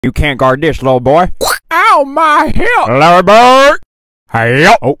You can't guard this, little boy. Ow, my hip! Larry Bird! Hey,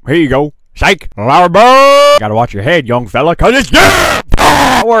 yo! Oh, here you go. Psych! Larry Bird! Gotta watch your head, young fella, cause it's yeah!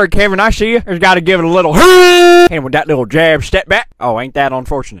 Don't worry, Kevin, I see you. Just gotta give it a little and with that little jab step back. Oh, ain't that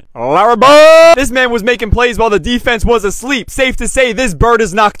unfortunate. Larry Bird! This man was making plays while the defense was asleep. Safe to say this bird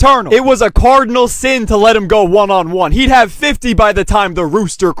is nocturnal. It was a cardinal sin to let him go one-on-one. He'd have 50 by the time the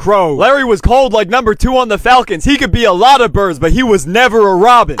rooster crowed. Larry was cold like number 2 on the Falcons. He could be a lot of birds, but he was never a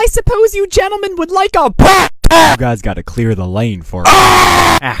robin. I suppose you gentlemen would like a You guys gotta clear the lane for it.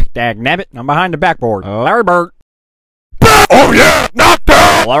 Ah, dagnabbit, I'm behind the backboard. Larry Bird. Oh yeah, knocked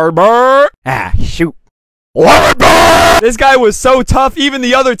down! Larry Bird. Ah, shoot. Larry Bird! This guy was so tough, even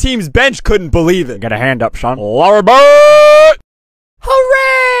the other team's bench couldn't believe it. Get a hand up, son. Larry Bird!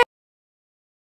 Hooray!